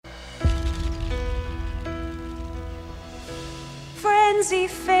frenzy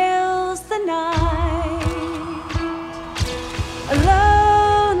fills the night. A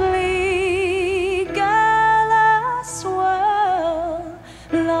lonely girl aswirl,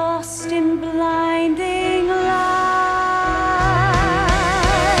 lost in blinding light.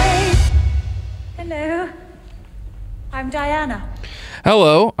 Hello, I'm Diana.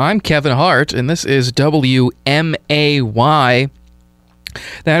 Hello, I'm Kevin Hart, and this is WMAY.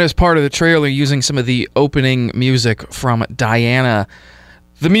 That is part of the trailer using some of the opening music from Diana,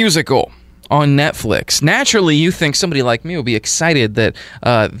 the musical, on Netflix. Naturally, you think somebody like me will be excited that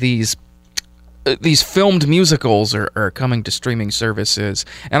these filmed musicals are coming to streaming services,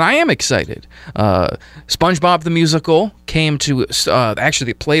 and I am excited. SpongeBob the Musical came to,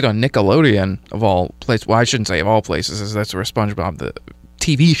 actually it played on Nickelodeon, of all places. Well, I shouldn't say of all places, as that's where SpongeBob the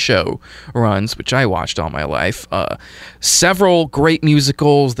TV show runs, which I watched all my life. Several great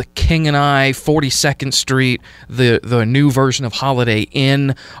musicals, The King and I, 42nd Street, the new version of Holiday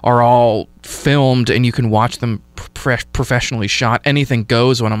Inn are all filmed, and you can watch them professionally shot. Anything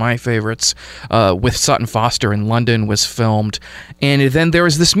Goes, one of my favorites, with Sutton Foster in London, was filmed. And then there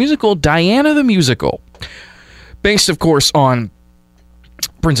was this musical, Diana the Musical, based, of course, on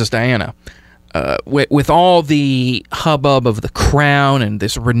Princess Diana. With all the hubbub of the crown and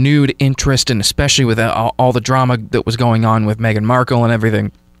this renewed interest, and especially with all the drama that was going on with Meghan Markle and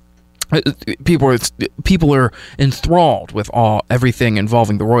everything, people are enthralled with everything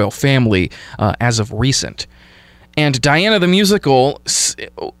involving the royal family as of recent. And Diana the Musical,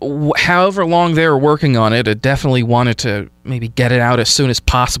 however long they were working on it, it definitely wanted to maybe get it out as soon as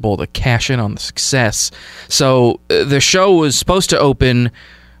possible to cash in on the success. So the show was supposed to open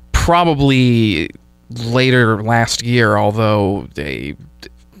probably later last year, although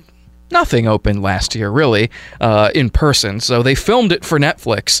nothing opened last year, really, in person. So they filmed it for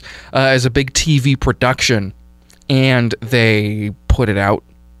Netflix as a big TV production, and they put it out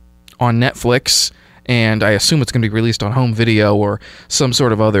on Netflix, and I assume it's going to be released on home video or some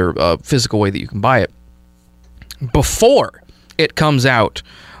sort of other physical way that you can buy it. Before it comes out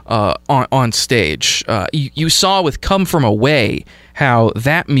on stage, you saw with Come From Away how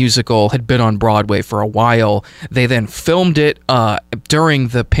that musical had been on Broadway for a while. They then filmed it during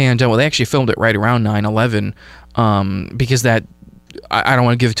the pandemic. Well, they actually filmed it right around 9/11 because that, I don't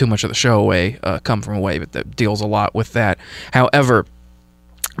want to give too much of the show away, Come From Away, but that deals a lot with that. However,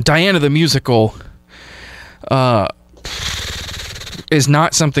 Diana the Musical is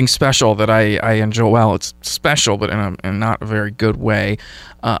not something special that I enjoy. Well, it's special, but in not a very good way.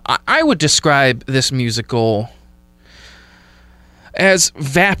 I would describe this musical as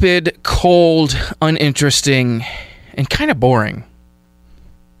vapid, cold, uninteresting, and kind of boring.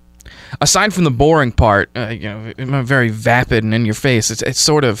 Aside from the boring part, very vapid and in your face. It's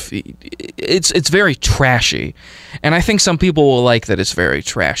sort of, it's very trashy, and I think some people will like that it's very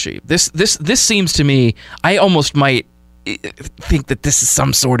trashy. This seems to me, I almost might think that this is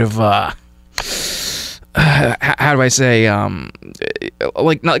some sort of how do I say,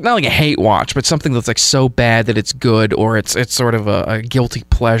 like not like a hate watch, but something that's like so bad that it's good, or it's sort of a guilty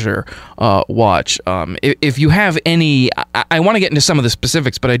pleasure watch. If you have any, I want to get into some of the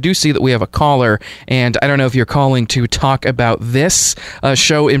specifics, but I do see that we have a caller, and I don't know if you're calling to talk about this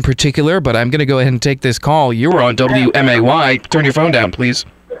show in particular, but I'm going to go ahead and take this call. You're on WMAY. Turn your phone down, please.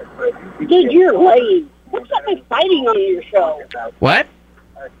 Dude, you're lame. Put something exciting on your show. What?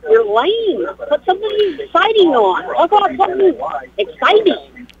 You're lame. Put something exciting on. Talk about something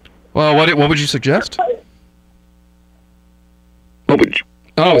exciting. Well, what would you suggest? What would you?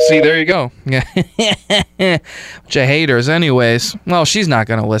 Oh, see, there you go. Yeah, bunch of haters. Anyways, well, she's not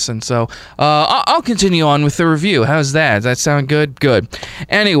gonna listen, so I'll continue on with the review. How's that? Does that sound good? Good.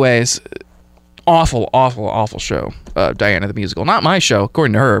 Anyways, awful show. Diana the Musical. Not my show,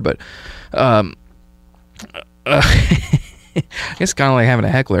 according to her, but it's kind of like having a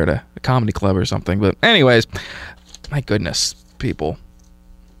heckler at a comedy club or something. But anyways, my goodness, people,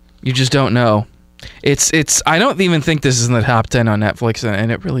 you just don't know. It's. I don't even think this is in the top 10 on Netflix,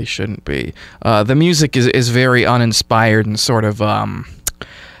 and it really shouldn't be. The music is very uninspired and sort of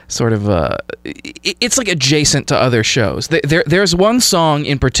it's like adjacent to other shows. There's one song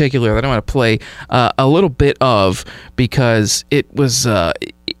in particular that I want to play a little bit of, because it was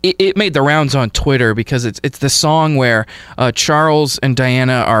it made the rounds on Twitter, because it's the song where Charles and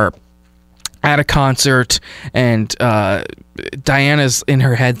Diana are at a concert, and Diana's in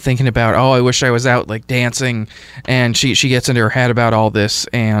her head thinking about, oh, I wish I was out like dancing, and she gets into her head about all this,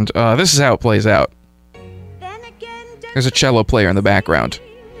 and this is how it plays out. There's a cello player in the background.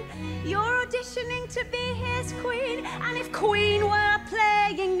 You're auditioning to be his queen, and if Queen were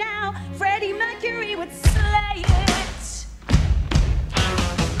playing now, Freddie Mercury would slay it.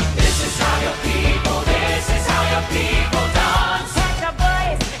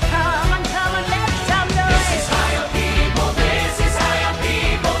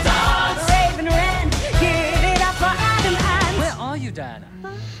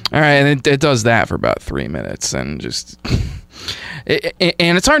 All right, and it does that for about 3 minutes, and just...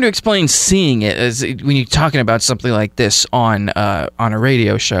 and it's hard to explain seeing it when you're talking about something like this on a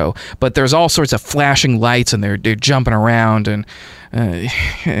radio show. But there's all sorts of flashing lights, and they're jumping around, and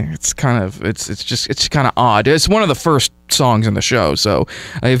it's kind of odd. It's one of the first songs in the show, so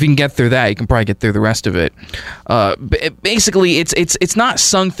if you can get through that, you can probably get through the rest of it. Basically, it's not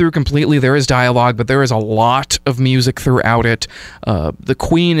sung through completely. There is dialogue, but there is a lot of music throughout it. The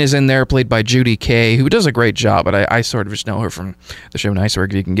Queen is in there, played by Judy Kaye, who does a great job, but I sort of just know her from the show Nicer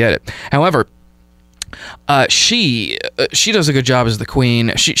if you can get it. However, she does a good job as the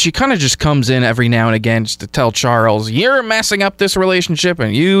Queen. She kind of just comes in every now and again just to tell Charles, you're messing up this relationship,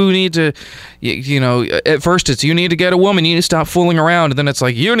 and you need to, at first it's you need to get a woman, you need to stop fooling around, and then it's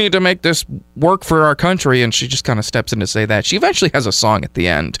like you need to make this work for our country, and she just kind of steps in to say that. She eventually has a song at the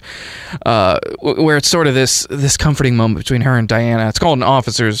end where it's sort of this comforting moment between her and Diana. It's called An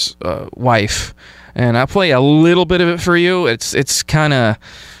Officer's Wife, and I'll play a little bit of it for you. It's kind of...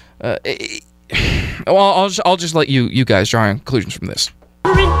 well, I'll just let you guys draw your conclusions from this.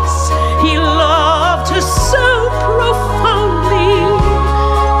 Prince, he loved her so profoundly.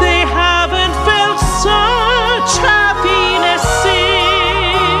 They haven't felt such happiness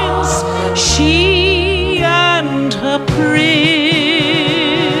since she and her prince.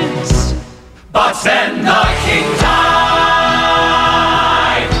 But then the king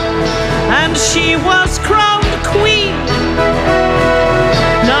died, and she was crowned queen.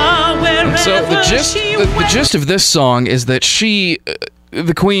 So the gist of this song is that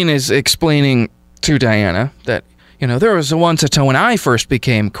the Queen is explaining to Diana that, there was once a time when I first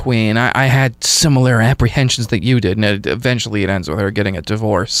became queen, I had similar apprehensions that you did, and eventually it ends with her getting a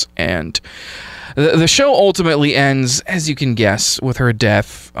divorce. And the show ultimately ends, as you can guess, with her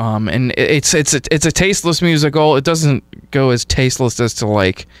death. And it's a tasteless musical. It doesn't go as tasteless as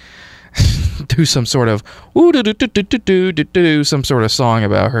to do some sort of some sort of song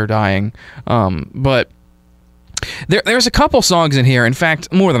about her dying, but there's a couple songs in here. In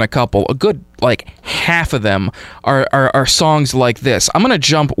fact, more than a couple. A good half of them are songs like this. I'm gonna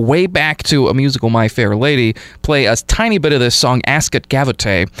jump way back to a musical, My Fair Lady, play a tiny bit of this song, Ascot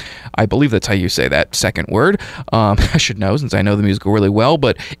Gavotte. I believe that's how you say that second word. I should know since I know the musical really well,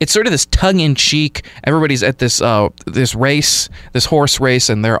 but it's sort of this tongue-in-cheek. Everybody's at this horse race,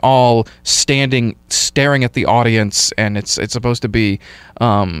 and they're all standing, staring at the audience, and it's supposed to be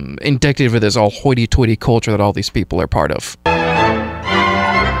indicative of this all hoity-toity culture that all these people are part of.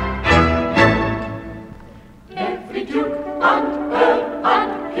 every duke and earl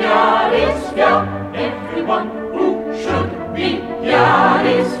and here is here. Everyone who should be here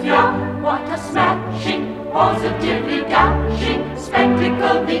is here. What a smashing, positively dashing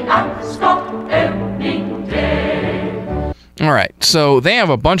spectacle the Ascot opening day. All right, so they have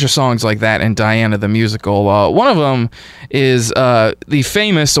a bunch of songs like that in Diana the Musical. One of them is the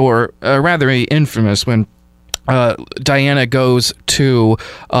famous, or rather infamous, when Diana goes to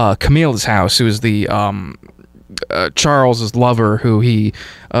Camille's house, who is the Charles's lover, who he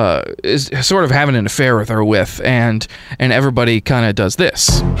is sort of having an affair with her with, and everybody kind of does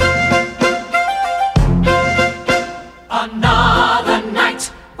this. Another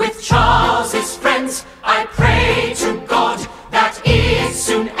night with Charles's friends. I pray to God that it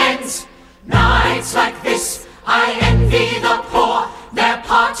soon ends. Nights like this, I envy the poor. Their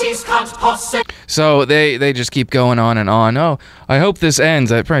parties can't possibly. So they just keep going on and on. Oh, I hope this ends.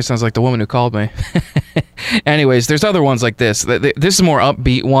 That probably sounds like the woman who called me. Anyways, there's other ones like this. This is a more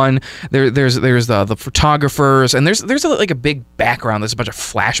upbeat one. There's the photographers, and there's a big background. There's a bunch of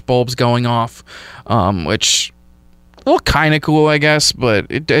flash bulbs going off, which look kind of cool, I guess, but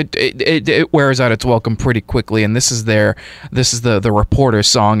it wears out its welcome pretty quickly. And this is the reporter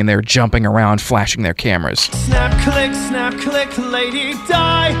song, and they're jumping around, flashing their cameras. Snap, click, lady,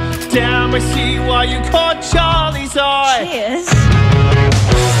 die. Damn, I see why you caught Charlie's eye. Cheers.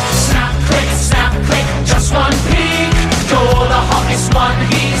 Snap, click, just one peek. You're the hottest one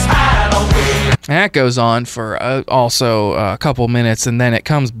he's had all week. That goes on for also a couple minutes, and then it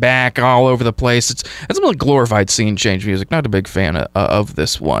comes back all over the place. It's a really glorified scene change music. Not a big fan of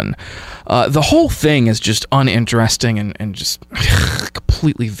this one. The whole thing is just uninteresting and just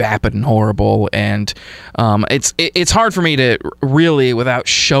completely vapid and horrible. And it's hard for me to really, without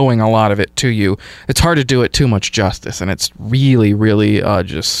showing a lot of it to you, it's hard to do it too much justice. And it's really, really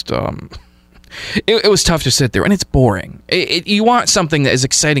just... It was tough to sit there, and it's boring. You want something that is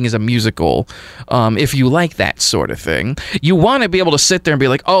exciting as a musical, if you like that sort of thing. You want to be able to sit there and be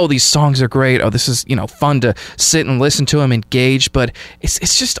like, oh, these songs are great. Oh, this is fun to sit and listen to them, engage. But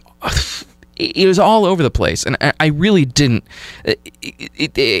it's just it was all over the place, and I really didn't.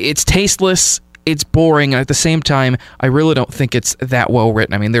 It's tasteless. It's boring, and at the same time, I really don't think it's that well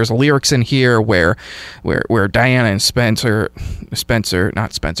written. I mean, there's lyrics in here where Diana and Spencer,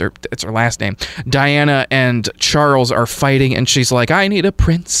 not Spencer, it's her last name, Diana and Charles are fighting, and she's like, I need a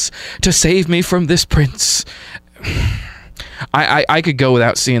prince to save me from this prince. I could go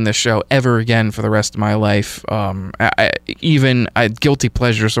without seeing this show ever again for the rest of my life. Even a guilty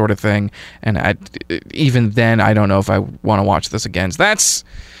pleasure sort of thing, and even then, I don't know if I want to watch this again. So that's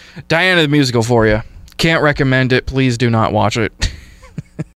Diana the Musical for you. Can't recommend it. Please do not watch it.